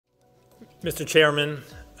Mr. Chairman,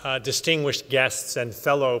 distinguished guests and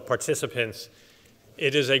fellow participants,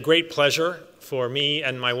 it is a great pleasure for me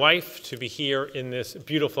and my wife to be here in this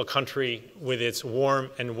beautiful country with its warm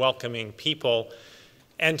and welcoming people,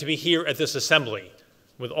 and to be here at this assembly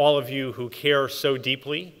with all of you who care so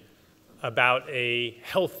deeply about a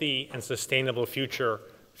healthy and sustainable future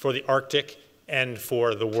for the Arctic and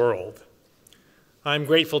for the world. I'm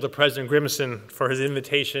grateful to President Grimson for his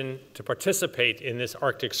invitation to participate in this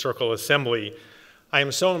Arctic Circle Assembly. I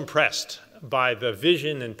am so impressed by the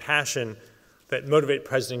vision and passion that motivate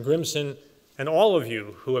President Grimson and all of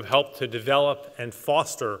you who have helped to develop and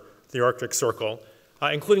foster the Arctic Circle,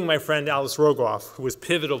 including my friend Alice Rogoff, who was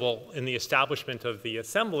pivotal in the establishment of the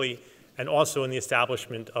Assembly and also in the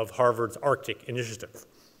establishment of Harvard's Arctic Initiative.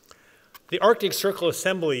 The Arctic Circle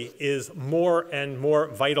Assembly is more and more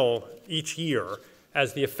vital each year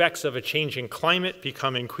as the effects of a changing climate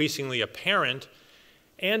become increasingly apparent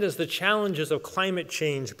and as the challenges of climate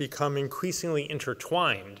change become increasingly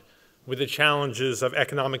intertwined with the challenges of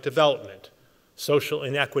economic development, social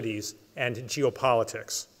inequities, and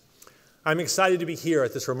geopolitics. I'm excited to be here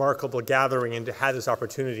at this remarkable gathering and to have this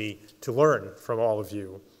opportunity to learn from all of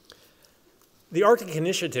you. The Arctic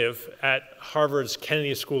Initiative at Harvard's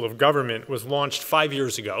Kennedy School of Government was launched 5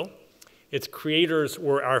 years ago. Its creators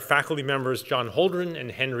were our faculty members John Holdren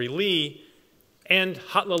and Henry Lee, and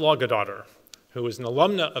Hatla Lagadottir, who is an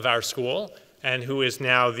alumna of our school and who is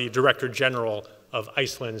now the Director General of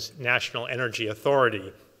Iceland's National Energy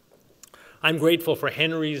Authority. I'm grateful for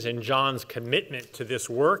Henry's and John's commitment to this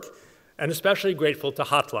work, and especially grateful to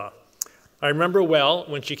Hatla. I remember well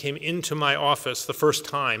when she came into my office the first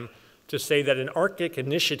time to say that an Arctic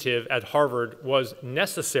initiative at Harvard was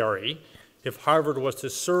necessary if Harvard was to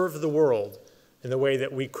serve the world in the way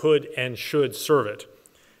that we could and should serve it.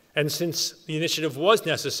 And since the initiative was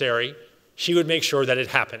necessary, she would make sure that it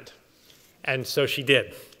happened. And so she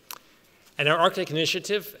did. And our Arctic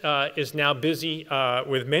Initiative is now busy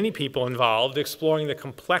with many people involved exploring the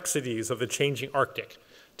complexities of the changing Arctic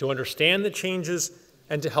to understand the changes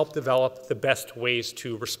and to help develop the best ways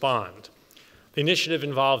to respond. The initiative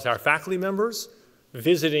involves our faculty members,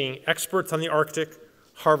 visiting experts on the Arctic,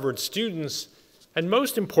 Harvard students, and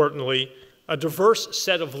most importantly, a diverse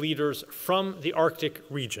set of leaders from the Arctic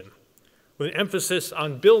region, with an emphasis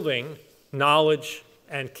on building knowledge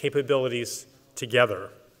and capabilities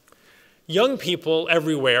together. Young people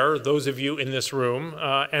everywhere, those of you in this room,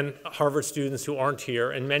 and Harvard students who aren't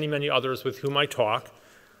here, and many, many others with whom I talk,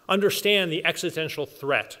 understand the existential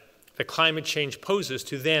threat that climate change poses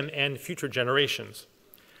to them and future generations.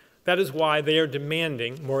 That is why they are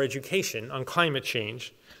demanding more education on climate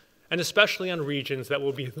change, and especially on regions that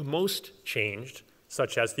will be the most changed,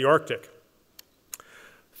 such as the Arctic.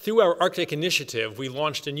 Through our Arctic Initiative, we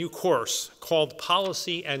launched a new course called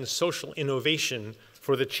Policy and Social Innovation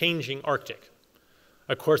for the Changing Arctic,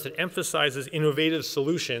 a course that emphasizes innovative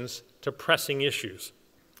solutions to pressing issues.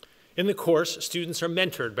 In the course, students are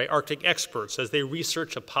mentored by Arctic experts as they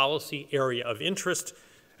research a policy area of interest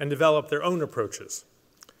and develop their own approaches.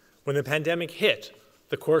 When the pandemic hit,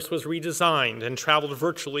 the course was redesigned and traveled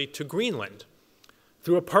virtually to Greenland.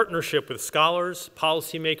 Through a partnership with scholars,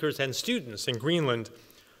 policymakers, and students in Greenland,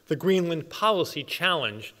 the Greenland Policy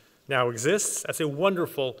Challenge now exists as a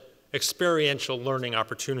wonderful experiential learning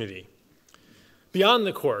opportunity. Beyond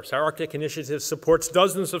the course, our Arctic Initiative supports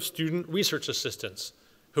dozens of student research assistants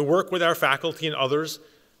who work with our faculty and others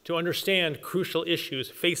to understand crucial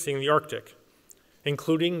issues facing the Arctic,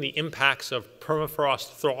 including the impacts of permafrost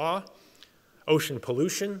thaw, ocean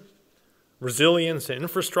pollution, resilience and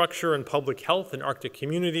infrastructure and public health in Arctic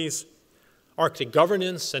communities, Arctic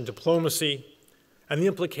governance and diplomacy, and the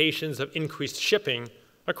implications of increased shipping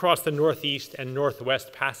across the Northeast and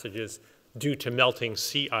Northwest passages due to melting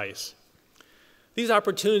sea ice. These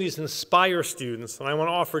opportunities inspire students, and I want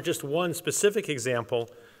to offer just one specific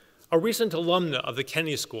example. A recent alumna of the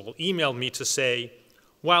Kennedy School emailed me to say,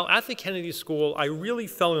 "While at the Kennedy School, I really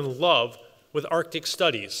fell in love with Arctic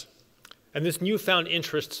studies, and this newfound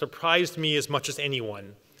interest surprised me as much as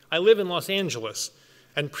anyone. I live in Los Angeles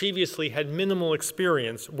and previously had minimal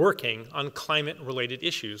experience working on climate-related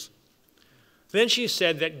issues." Then she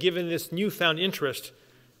said that given this newfound interest,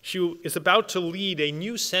 she is about to lead a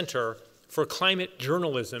new center for climate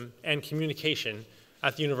journalism and communication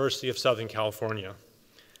at the University of Southern California.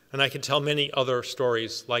 And I could tell many other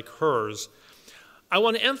stories like hers. I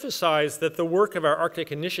want to emphasize that the work of our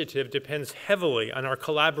Arctic Initiative depends heavily on our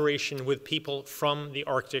collaboration with people from the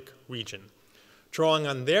Arctic region, drawing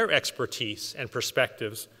on their expertise and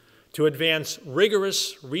perspectives to advance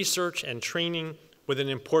rigorous research and training with an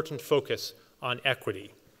important focus on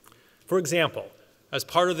equity. For example, as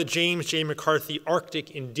part of the James J. McCarthy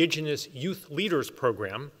Arctic Indigenous Youth Leaders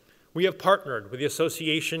Program, we have partnered with the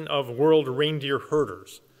Association of World Reindeer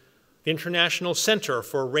Herders, the International Center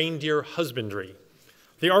for Reindeer Husbandry,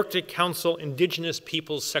 the Arctic Council Indigenous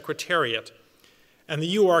Peoples Secretariat, and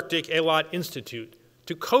the UArctic Eilat Institute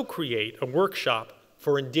to co-create a workshop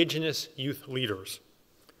for Indigenous youth leaders.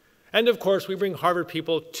 And of course, we bring Harvard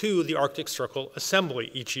people to the Arctic Circle Assembly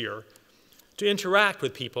each year to interact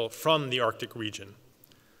with people from the Arctic region.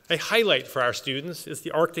 A highlight for our students is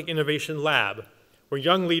the Arctic Innovation Lab, where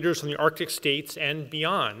young leaders from the Arctic states and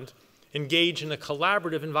beyond engage in a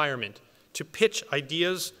collaborative environment to pitch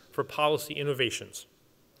ideas for policy innovations.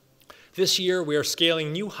 This year, we are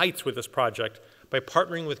scaling new heights with this project by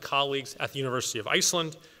partnering with colleagues at the University of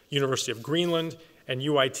Iceland, University of Greenland, and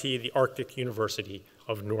UIT, the Arctic University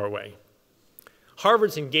of Norway.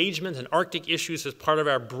 Harvard's engagement in Arctic issues is part of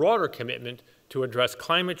our broader commitment to address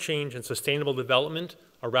climate change and sustainable development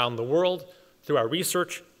around the world through our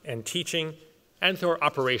research and teaching and through our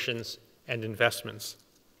operations and investments.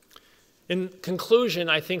 In conclusion,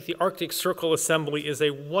 I think the Arctic Circle Assembly is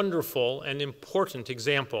a wonderful and important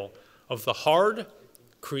example of the hard,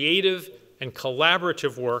 creative, and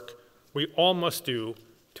collaborative work we all must do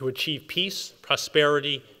to achieve peace,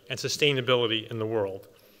 prosperity, and sustainability in the world.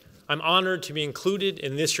 I'm honored to be included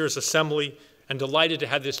in this year's assembly and delighted to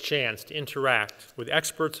have this chance to interact with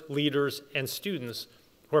experts, leaders, and students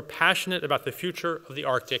who are passionate about the future of the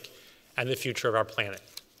Arctic and the future of our planet.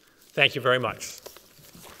 Thank you very much.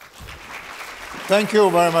 Thank you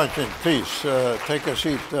very much, and please take a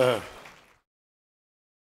seat.